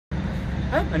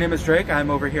Hi, my name is Drake. I'm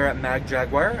over here at Mag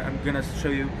Jaguar. I'm going to show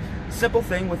you a simple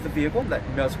thing with the vehicle that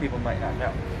most people might not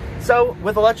know. So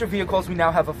with electric vehicles, we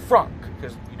now have a frunk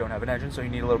because you don't have an engine, so you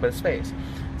need a little bit of space.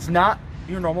 It's not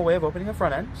your normal way of opening a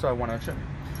front end, so I want to show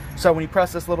you. So when you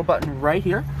press this little button right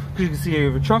here, you can see you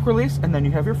have a trunk release and then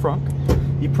you have your frunk.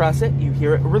 You press it, you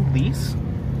hear it release.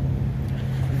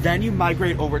 Then you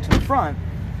migrate over to the front,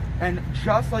 and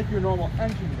just like your normal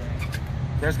engine would,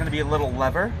 there's going to be a little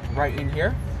lever right in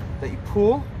here that you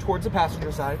pull towards the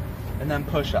passenger side and then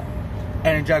push up.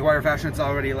 And in Jaguar fashion, it's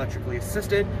already electrically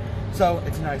assisted, so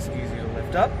it's nice and easy to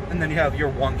lift up. And then you have your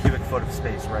 1 cubic foot of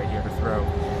space right here to throw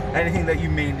anything that you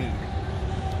may need.